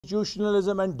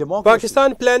constitutionalism and democracy.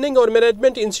 Pakistan planning और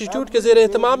management institute के ज़ेर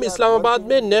एहतमाम इस्लामाबाद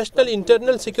में नेशनल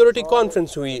इंटरनल सिक्योरिटी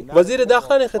कॉन्फ्रेंस हुई। वज़ीर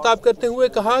दाखिला ने खिताब करते हुए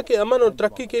कहा कि अमन और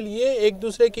तरक्की के लिए एक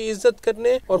दूसरे की इज्जत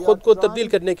करने और खुद को तब्दील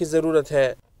करने की ज़रूरत है।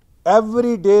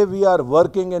 Every day we are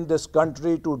working in this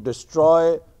country to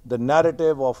destroy the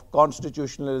narrative of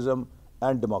constitutionalism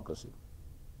and democracy.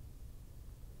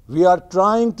 We are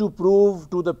trying to prove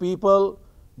to the people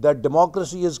that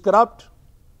democracy is corrupt,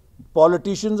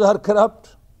 politicians are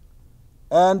corrupt,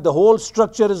 and the whole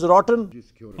structure is rotten.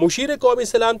 Musheer कौमी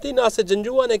सलामती नासिर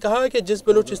जंजुआ ने कहा कि जिस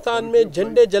बलूचिस्तान में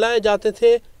झंडे जलाए जाते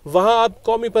थे वहाँ अब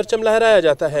कौमी परचम लहराया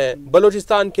जाता है।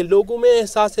 बलूचिस्तान के लोगों में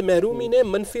एहसास महरूमी ने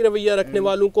मनफी रवैया रखने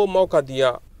वालों को मौका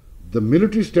दिया। The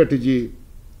military strategy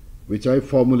which I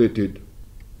formulated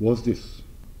was this: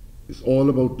 it's all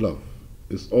about love.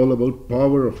 It's all about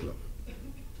power of love.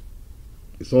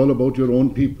 It's all about your own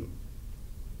people.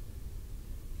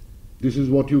 This is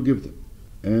what you give them.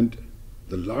 And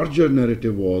the larger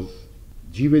narrative was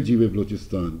Jeeve Jeeve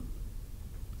Balochistan,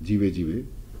 Jeeve Jeeve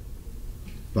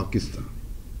Pakistan.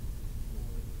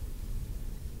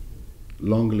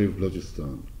 Long live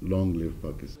Balochistan, long live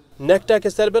Pakistan. NACTA के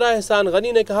सरबराह ahsan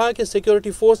Ghani ने कहा कि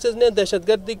security forces ने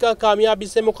दहशतगर्दी का कामयाबी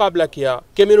से मुकाबला किया।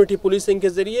 कम्युनिटी पुलिसिंग के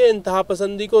जरिए इंतहा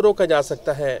पसंदी को रोका जा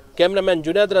सकता है। कैमरामैन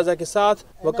जुनैद रजा के साथ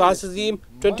वकास अजीम,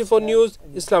 24 न्यूज़,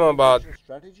 इस्लामाबाद।